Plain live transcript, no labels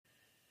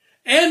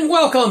And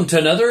welcome to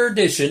another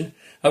edition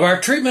of our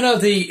treatment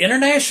of the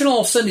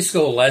International Sunday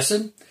School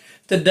lesson.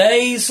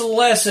 Today's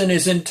lesson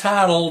is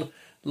entitled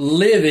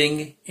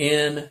Living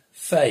in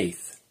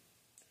Faith.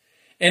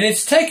 And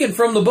it's taken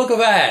from the book of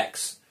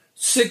Acts,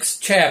 6th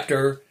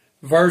chapter,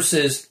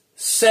 verses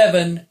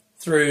 7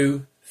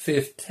 through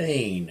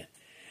 15.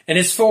 And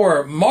it's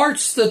for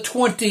March the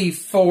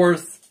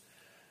 24th,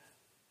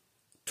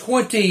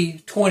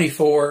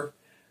 2024,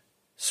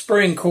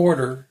 spring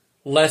quarter,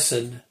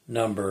 lesson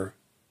number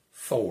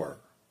 4.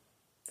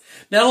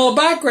 Now, a little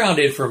background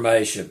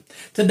information.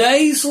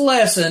 Today's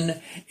lesson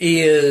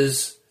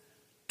is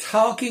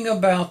talking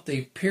about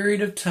the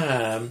period of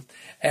time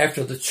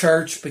after the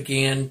church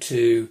began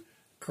to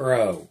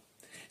grow.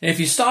 And if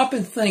you stop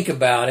and think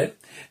about it,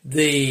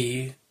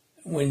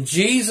 when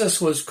Jesus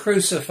was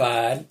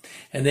crucified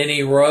and then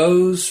he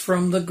rose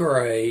from the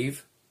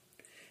grave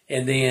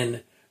and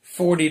then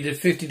 40 to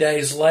 50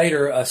 days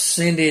later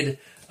ascended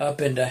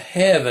up into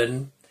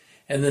heaven,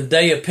 and the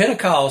day of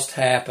Pentecost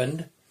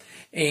happened,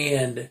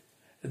 and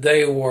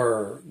there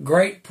were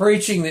great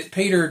preaching that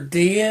Peter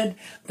did.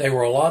 There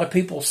were a lot of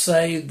people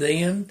saved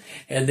then.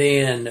 And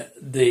then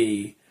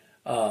the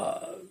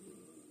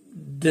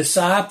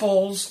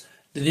disciples,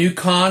 the new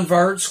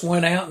converts,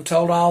 went out and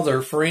told all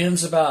their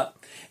friends about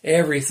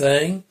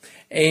everything.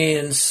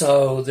 And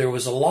so there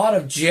was a lot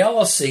of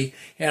jealousy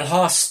and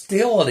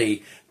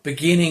hostility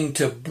beginning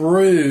to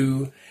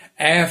brew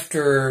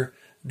after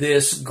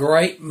this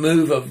great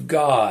move of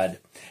God.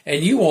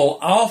 And you will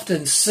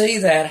often see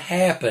that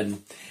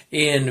happen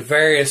in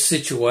various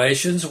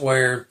situations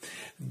where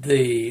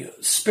the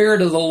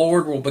Spirit of the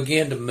Lord will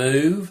begin to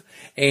move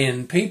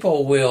and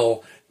people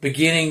will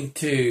beginning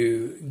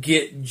to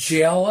get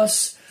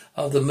jealous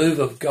of the move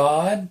of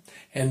God,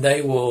 and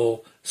they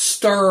will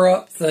stir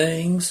up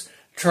things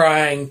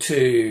trying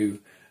to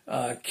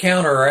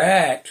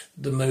counteract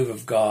the move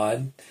of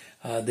God.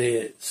 And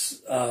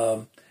it's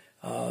out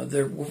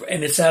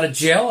of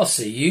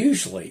jealousy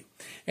usually.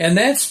 And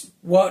that's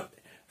what,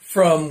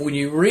 from when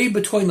you read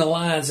between the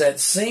lines, that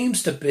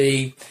seems to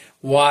be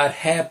what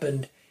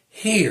happened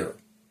here.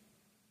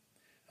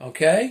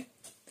 Okay?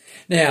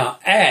 Now,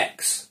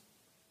 Acts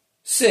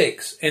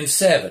 6 and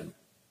 7.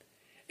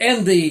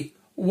 And the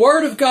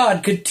word of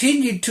God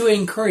continued to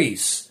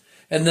increase,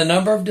 and the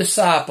number of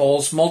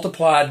disciples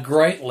multiplied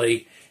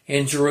greatly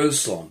in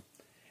Jerusalem.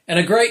 And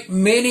a great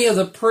many of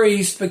the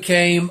priests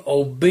became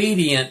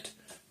obedient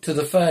to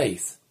the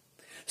faith.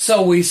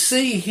 So we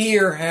see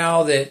here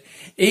how that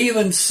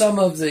even some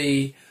of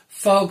the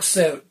folks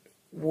that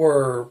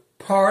were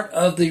part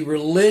of the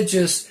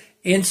religious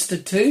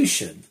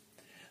institution,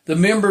 the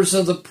members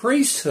of the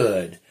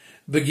priesthood,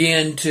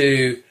 begin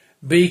to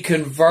be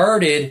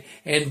converted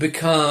and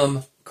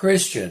become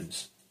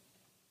Christians.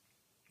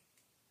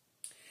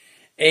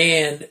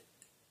 And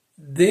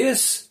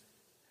this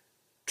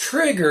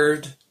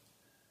triggered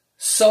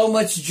so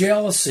much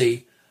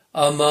jealousy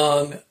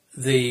among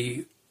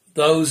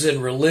those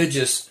in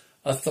religious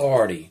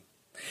authority.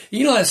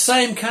 You know, that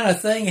same kind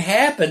of thing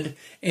happened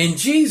in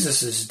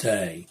Jesus'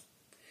 day.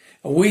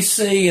 We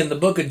see in the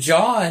book of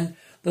John,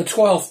 the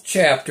 12th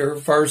chapter,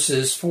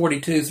 verses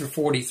 42 through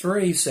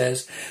 43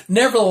 says,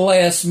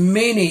 Nevertheless,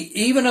 many,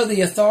 even of the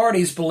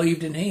authorities,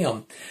 believed in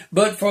him.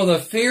 But for the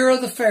fear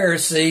of the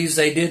Pharisees,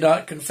 they did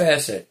not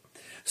confess it,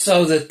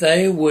 so that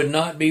they would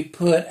not be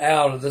put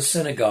out of the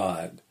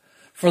synagogue.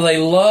 For they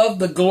loved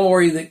the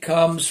glory that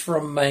comes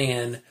from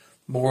man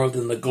more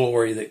than the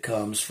glory that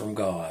comes from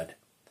God.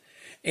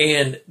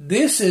 And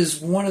this is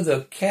one of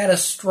the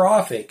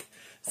catastrophic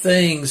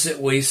things that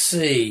we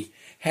see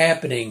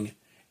happening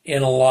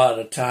in a lot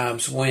of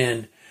times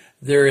when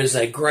there is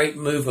a great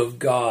move of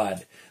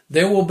God.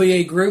 There will be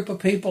a group of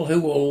people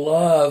who will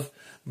love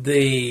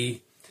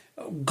the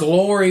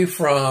glory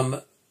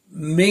from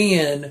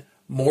men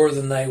more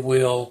than they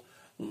will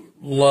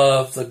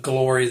love the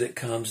glory that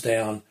comes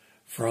down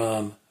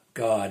from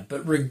God.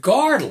 But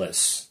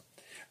regardless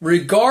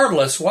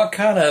what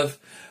kind of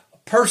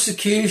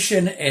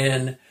persecution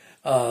and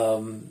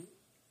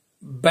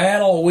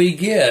battle we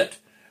get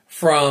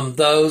from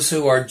those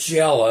who are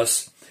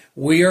jealous,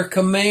 we are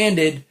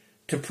commanded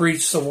to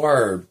preach the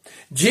word.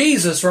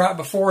 Jesus, right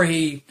before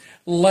he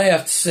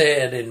left,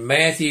 said in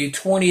Matthew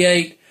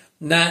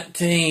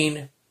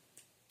 28:19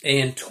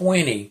 and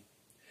 20,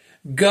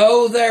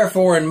 Go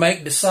therefore and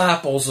make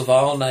disciples of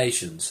all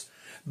nations,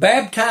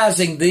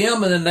 baptizing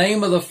them in the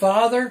name of the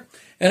Father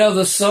and of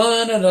the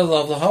Son and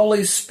of the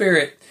Holy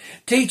Spirit,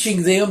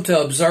 teaching them to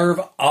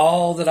observe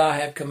all that I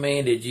have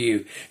commanded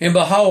you. And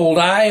behold,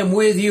 I am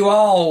with you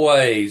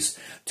always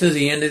to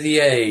the end of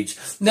the age.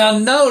 Now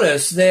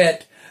notice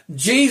that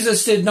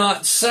Jesus did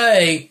not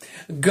say,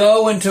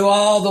 go into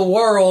all the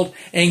world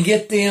and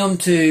get them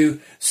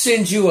to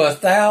send you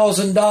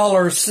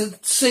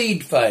 $1,000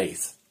 seed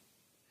faith.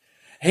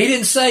 He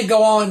didn't say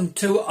go on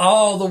to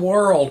all the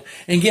world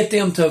and get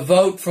them to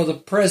vote for the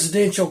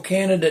presidential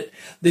candidate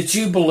that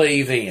you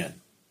believe in.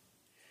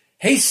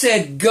 He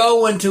said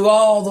go into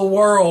all the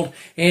world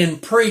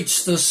and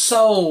preach the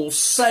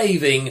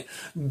soul-saving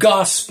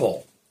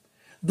gospel.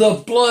 the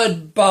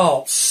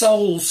blood-bought,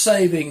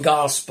 soul-saving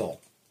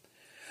gospel.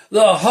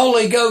 The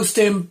Holy Ghost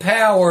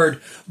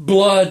empowered,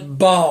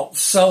 blood-bought,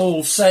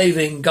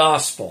 soul-saving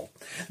gospel.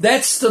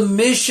 That's the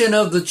mission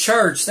of the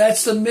church.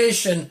 That's the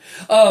mission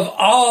of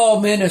all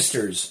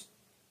ministers,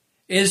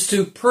 is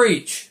to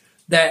preach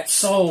that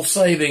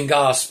soul-saving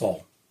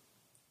gospel.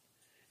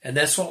 And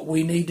that's what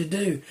we need to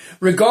do,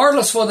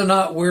 regardless whether or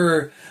not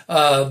we're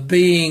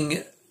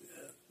being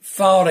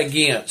fought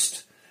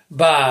against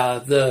by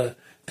the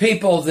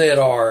people that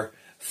are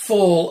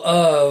full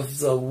of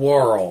the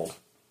world.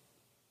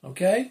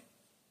 Okay?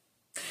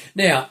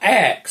 Now,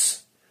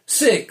 Acts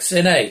 6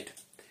 and 8.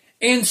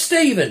 And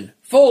Stephen,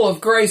 full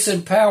of grace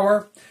and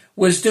power,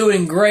 was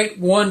doing great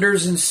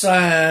wonders and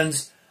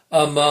signs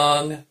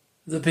among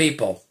the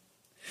people.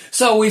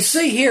 So we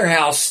see here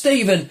how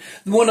Stephen,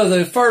 one of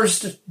the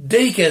first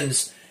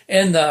deacons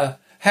in the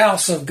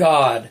house of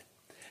God,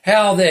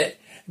 how that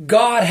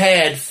God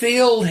had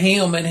filled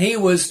him and he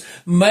was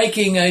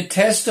making a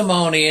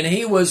testimony and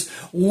he was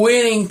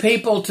winning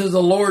people to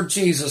the Lord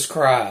Jesus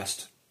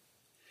Christ.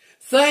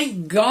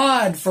 Thank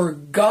God for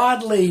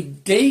godly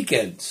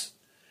deacons.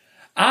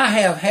 I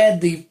have had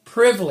the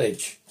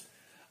privilege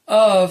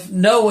of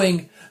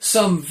knowing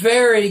some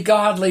very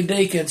godly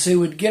deacons who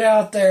would get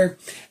out there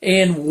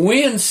and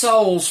win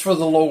souls for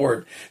the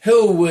Lord,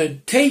 who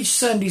would teach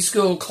Sunday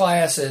school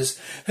classes,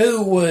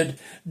 who would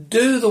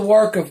do the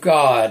work of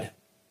God.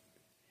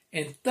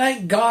 And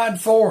thank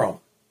God for them.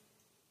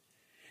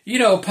 You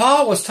know,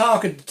 Paul was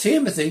talking to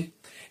Timothy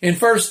in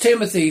 1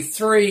 Timothy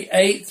 3,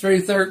 8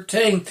 through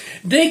 13.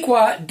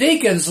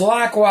 Deacons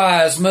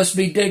likewise must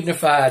be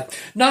dignified,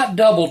 not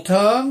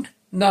double-tongued,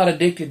 not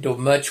addicted to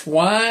much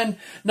wine,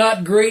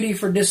 not greedy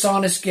for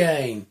dishonest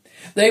gain.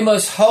 They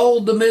must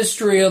hold the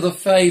mystery of the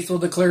faith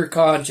with a clear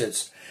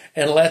conscience,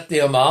 and let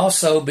them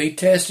also be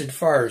tested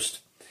first.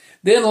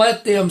 Then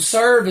let them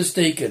serve as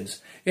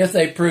deacons, if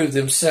they prove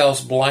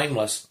themselves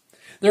blameless.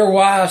 Their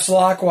wives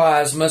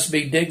likewise must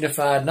be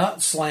dignified,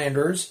 not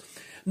slanderers,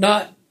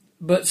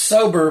 but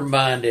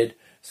sober-minded,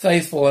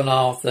 faithful in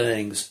all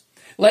things.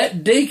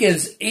 Let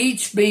deacons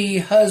each be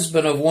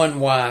husband of one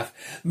wife,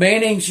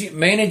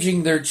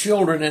 managing their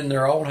children and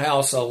their own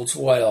households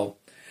well.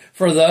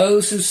 For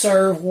those who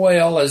serve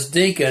well as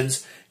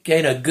deacons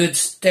gain a good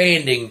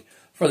standing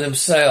for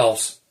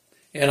themselves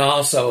and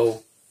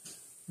also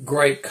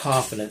great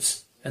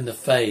confidence in the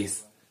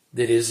faith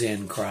that is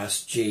in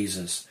Christ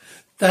Jesus.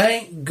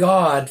 Thank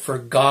God for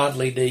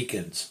godly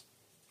deacons.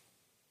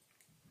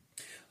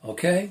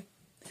 Okay?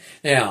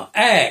 Now,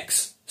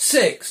 Acts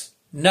 6,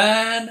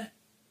 9,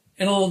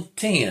 and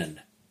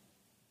 10.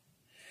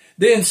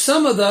 Then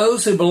some of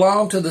those who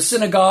belonged to the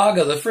synagogue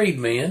of the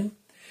freedmen,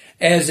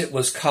 as it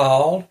was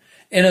called,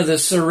 and of the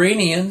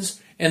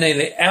Cyrenians, and of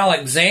the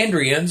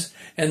Alexandrians,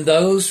 and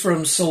those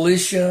from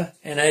Cilicia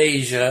and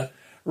Asia,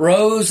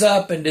 rose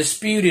up and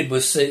disputed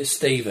with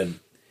Stephen.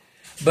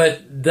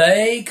 But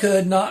they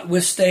could not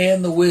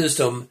withstand the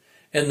wisdom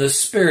and the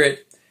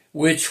spirit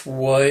with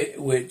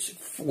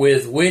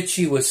which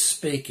he was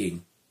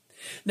speaking.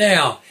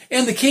 Now,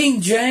 in the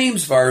King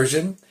James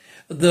Version,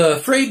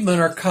 the freedmen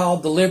are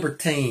called the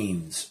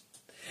libertines.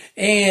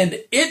 And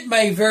it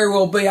may very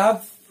well be,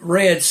 I've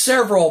read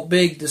several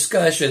big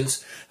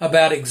discussions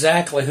about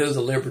exactly who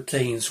the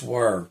libertines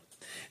were.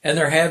 And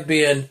there have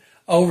been,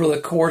 over the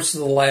course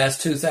of the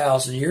last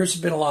 2,000 years,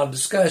 there's been a lot of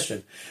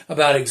discussion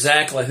about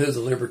exactly who the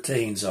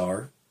libertines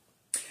are,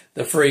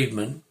 the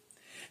freedmen.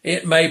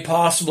 It may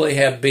possibly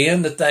have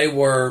been that they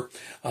were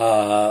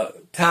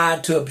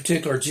tied to a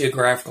particular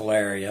geographical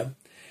area.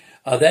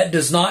 That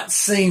does not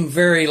seem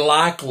very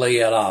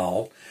likely at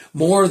all.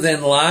 More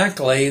than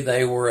likely,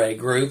 they were a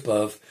group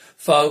of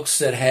folks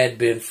that had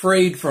been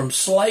freed from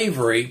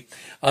slavery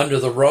under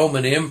the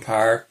Roman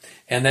Empire,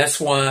 and that's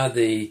why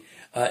the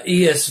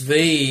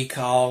ESV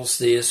calls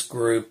this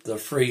group the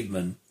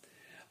freedmen.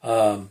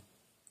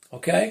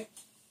 Okay?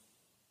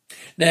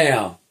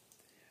 Now,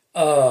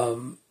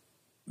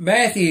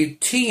 Matthew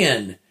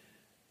 10,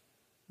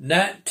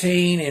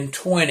 19 and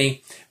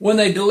 20. When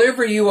they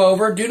deliver you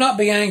over, do not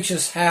be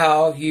anxious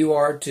how you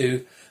are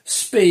to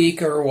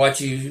speak or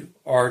what you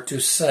are to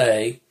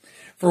say.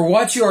 For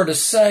what you are to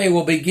say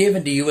will be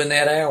given to you in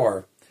that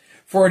hour.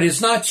 For it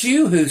is not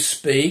you who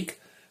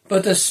speak,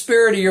 but the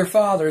Spirit of your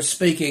Father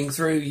speaking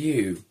through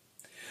you.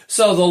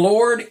 So the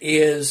Lord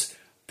is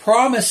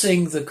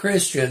promising the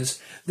Christians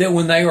that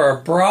when they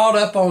are brought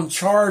up on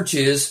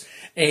charges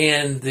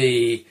and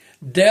the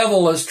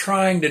devil is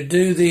trying to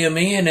do them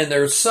in and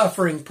they're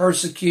suffering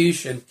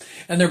persecution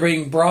and they're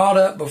being brought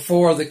up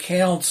before the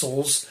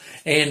councils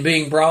and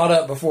being brought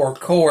up before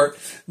court,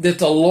 that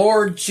the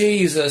Lord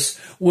Jesus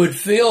would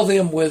fill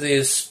them with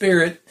His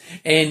Spirit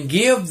and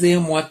give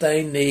them what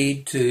they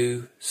need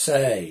to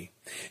say.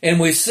 And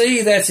we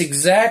see that's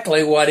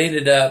exactly what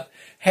ended up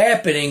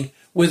happening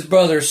with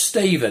Brother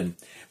Stephen,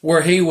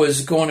 where he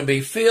was going to be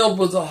filled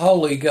with the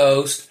Holy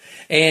Ghost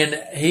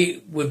and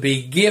he would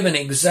be given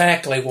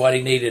exactly what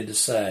he needed to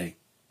say.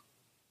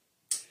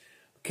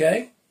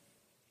 Okay?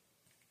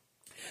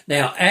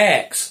 Now,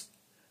 Acts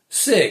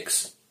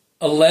 6,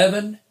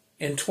 11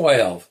 and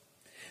 12.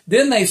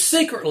 Then they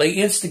secretly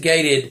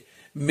instigated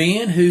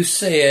men who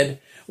said,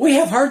 "We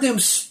have heard them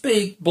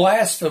speak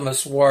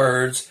blasphemous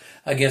words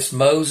against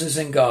Moses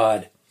and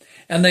God."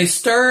 And they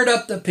stirred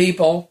up the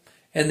people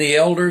and the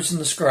elders and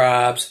the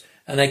scribes,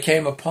 and they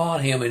came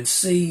upon him and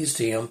seized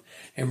him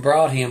and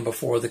brought him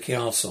before the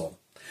council.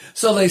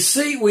 So we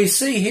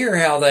see here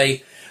how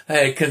they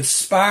had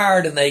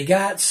conspired, and they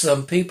got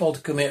some people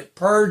to commit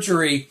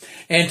perjury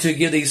and to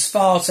give these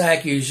false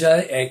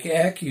accusations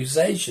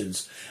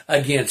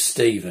against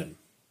Stephen.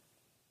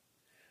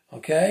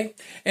 Okay?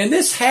 And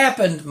this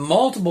happened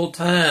multiple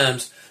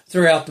times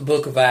throughout the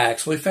book of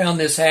Acts. We found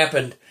this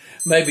happened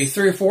maybe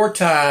 3 or 4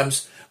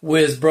 times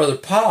with Brother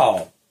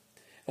Paul.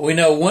 We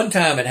know one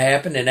time it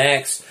happened in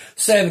Acts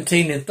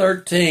 17 and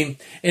 13,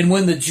 and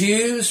when the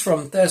Jews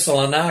from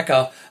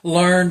Thessalonica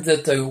learned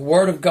that the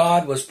word of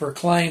God was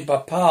proclaimed by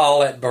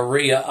Paul at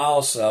Berea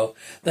also,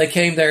 they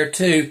came there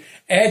too,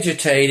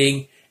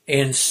 agitating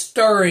and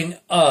stirring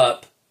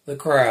up the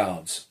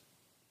crowds.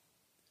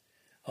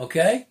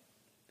 Okay?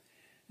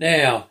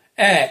 Now,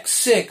 Acts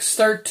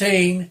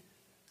 6:13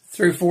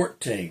 through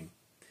 14.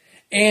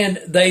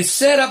 And they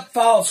set up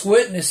false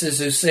witnesses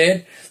who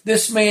said,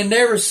 "This man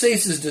never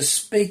ceases to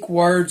speak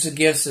words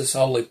against this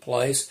holy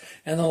place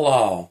and the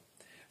law.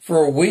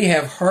 For we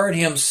have heard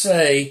him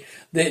say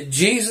that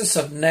Jesus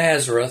of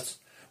Nazareth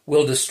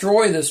will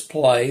destroy this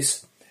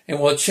place and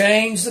will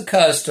change the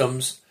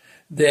customs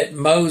that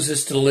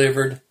Moses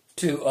delivered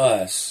to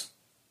us."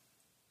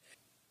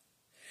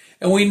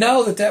 And we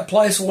know that that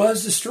place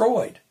was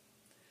destroyed,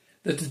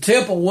 that the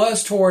temple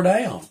was torn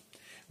down.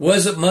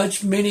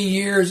 Wasn't many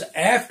years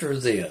after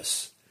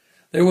this,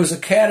 there was a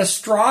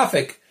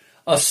catastrophic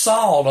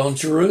assault on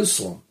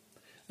Jerusalem,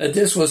 that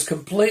this was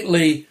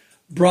completely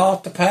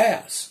brought to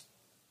pass.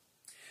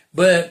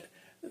 But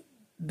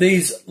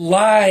these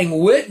lying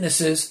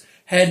witnesses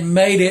had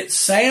made it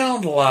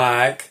sound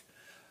like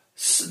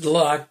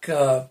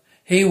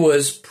he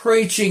was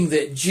preaching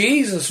that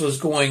Jesus was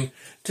going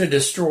to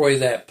destroy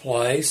that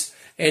place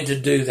and to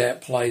do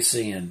that place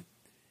in.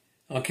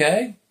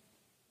 Okay?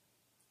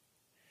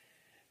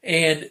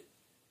 And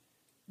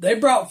they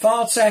brought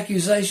false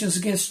accusations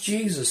against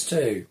Jesus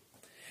too.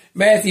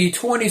 Matthew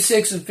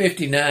 26 and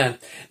 59.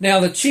 Now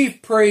the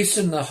chief priests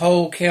and the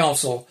whole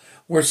council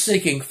were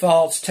seeking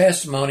false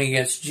testimony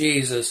against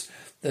Jesus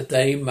that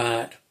they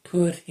might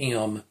put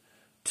him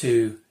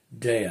to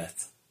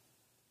death.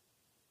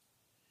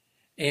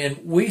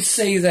 And we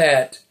see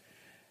that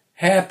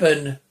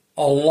happen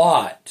a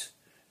lot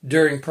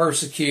during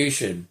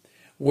persecution,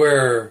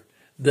 where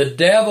the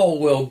devil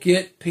will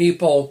get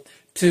people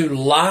to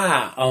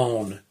lie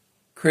on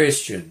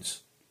Christians.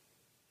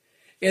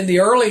 In the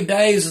early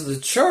days of the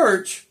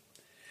church,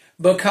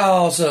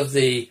 because of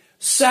the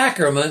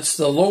sacraments,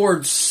 the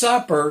Lord's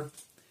Supper,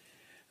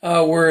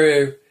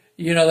 where,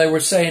 they were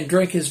saying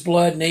drink his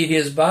blood and eat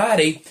his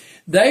body,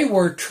 they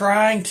were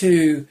trying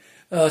to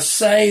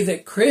say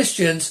that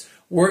Christians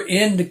were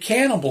into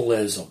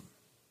cannibalism,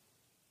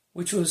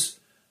 which was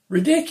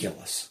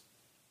ridiculous.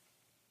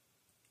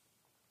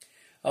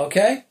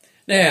 Okay?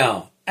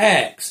 Now,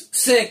 Acts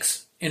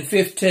 6 and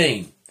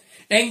 15.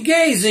 And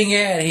gazing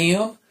at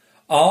him,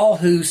 all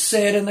who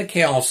sat in the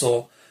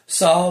council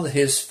saw that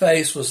his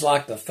face was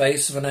like the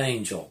face of an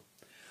angel.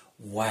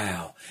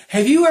 Wow.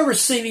 Have you ever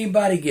seen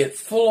anybody get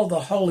full of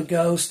the Holy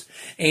Ghost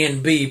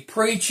and be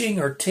preaching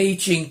or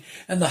teaching,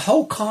 and the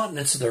whole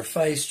countenance of their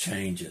face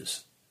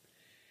changes?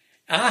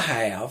 I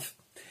have.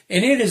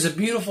 And it is a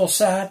beautiful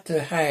sight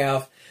to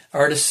have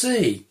or to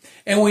see.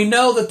 And we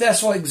know that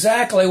that's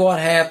exactly what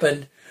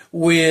happened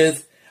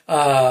with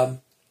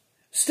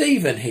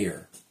Stephen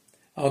here.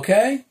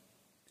 Okay?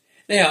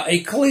 Now,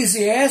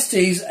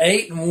 Ecclesiastes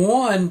 8 and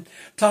 1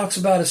 talks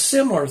about a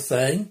similar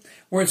thing,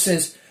 where it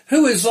says,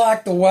 "Who is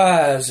like the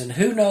wise, and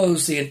who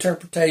knows the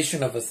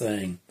interpretation of a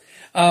thing?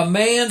 A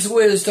man's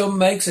wisdom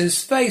makes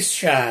his face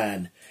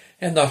shine,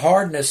 and the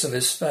hardness of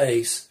his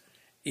face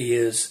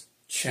is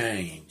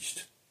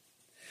changed."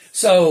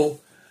 So,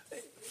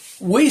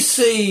 we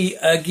see,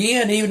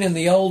 again, even in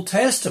the Old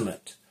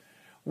Testament,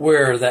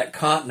 where that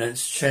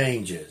countenance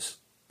changes.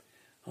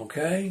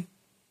 Okay?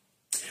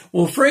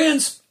 Well,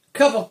 friends, a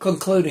couple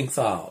concluding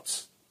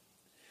thoughts.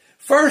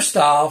 First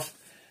off,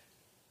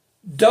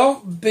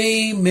 don't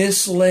be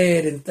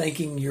misled in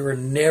thinking you're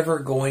never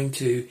going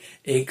to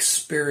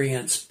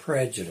experience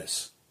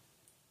prejudice.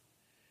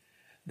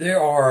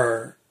 There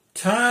are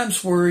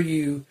times where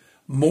you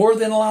more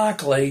than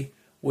likely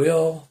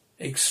will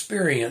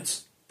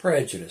experience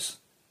prejudice.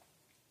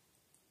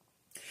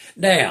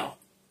 Now,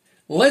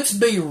 let's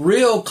be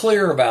real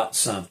clear about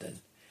something.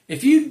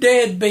 If you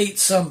deadbeat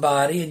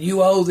somebody and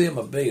you owe them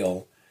a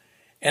bill,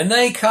 and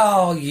they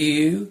call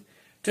you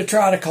to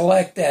try to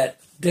collect that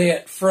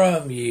debt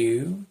from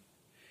you,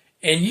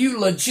 and you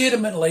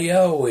legitimately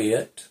owe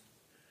it,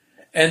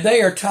 and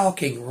they are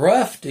talking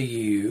rough to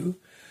you,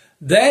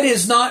 that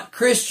is not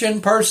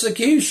Christian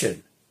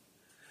persecution.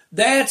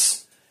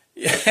 That's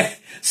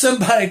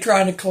somebody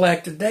trying to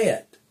collect a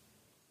debt.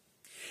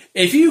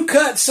 If you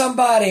cut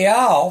somebody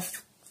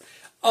off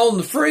on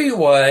the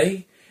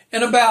freeway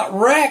and about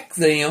wreck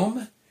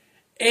them,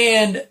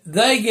 and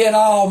they get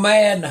all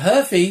mad and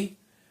huffy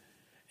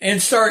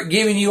and start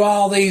giving you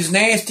all these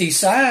nasty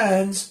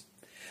signs,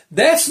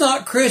 that's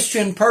not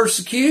Christian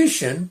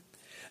persecution.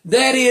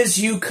 That is,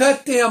 you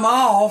cut them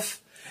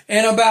off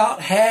and about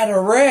had a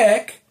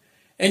wreck,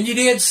 and you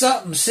did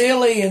something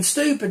silly and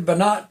stupid by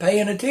not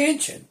paying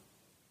attention.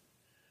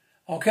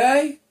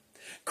 Okay?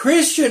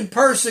 Christian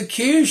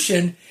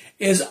persecution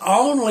is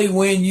only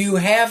when you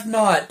have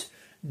not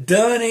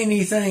done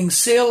anything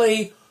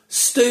silly,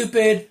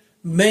 stupid,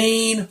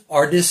 mean,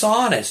 or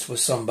dishonest with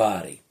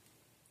somebody.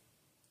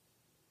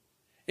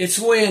 It's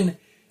when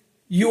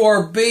you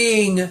are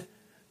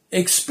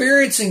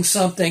experiencing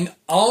something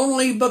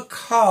only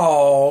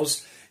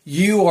because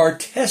you are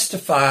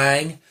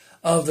testifying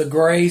of the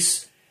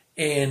grace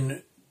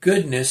and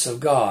goodness of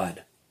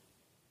God.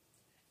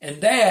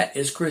 And that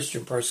is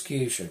Christian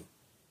persecution.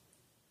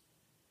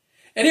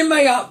 And it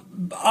may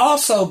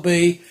also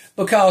be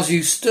because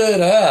you stood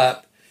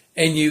up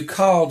and you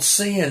called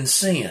sin,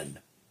 sin.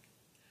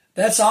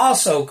 That's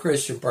also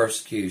Christian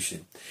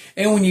persecution.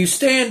 And when you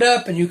stand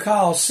up and you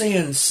call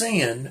sin,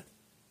 sin,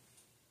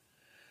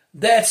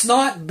 that's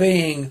not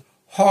being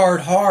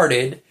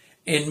hard-hearted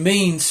and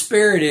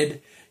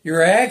mean-spirited.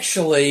 You're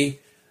actually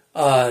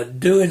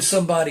doing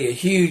somebody a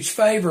huge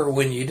favor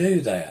when you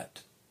do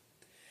that.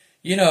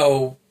 You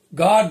know,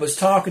 God was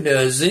talking to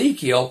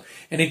Ezekiel,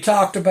 and he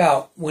talked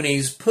about when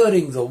he's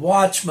putting the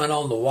watchman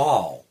on the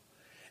wall.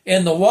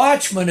 And the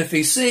watchman, if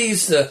he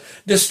sees the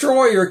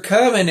destroyer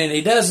coming and he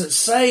doesn't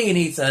say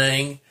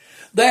anything,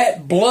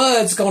 that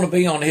blood's going to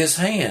be on his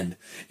hand.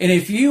 And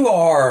if you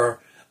are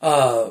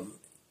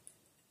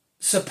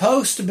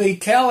supposed to be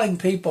telling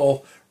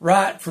people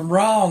right from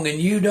wrong and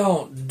you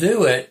don't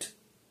do it,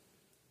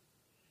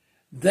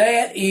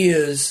 that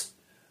is,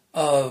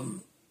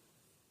 and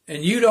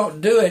you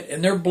don't do it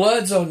and their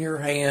blood's on your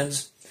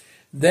hands,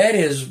 that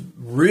is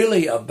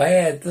really a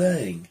bad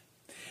thing.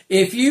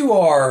 If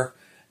you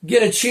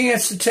get a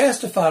chance to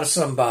testify to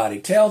somebody,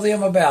 tell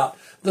them about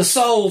the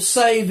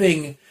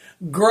soul-saving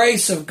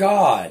grace of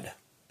God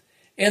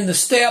and the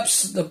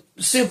steps, the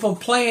simple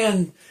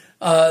plan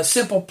of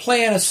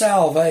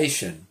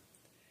salvation,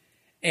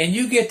 and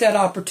you get that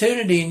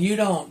opportunity and you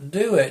don't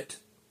do it,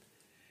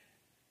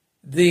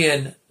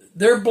 then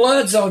their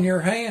blood's on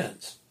your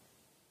hands.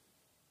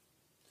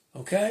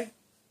 Okay?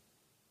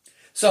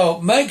 So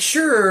make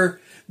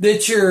sure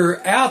that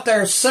you're out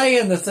there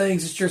saying the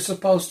things that you're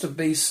supposed to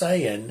be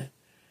saying,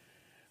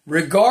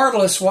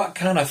 regardless what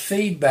kind of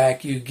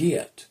feedback you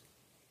get.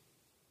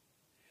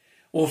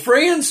 Well,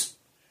 friends,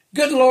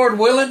 good Lord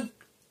willing,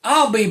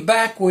 I'll be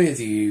back with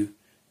you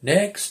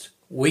next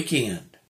weekend.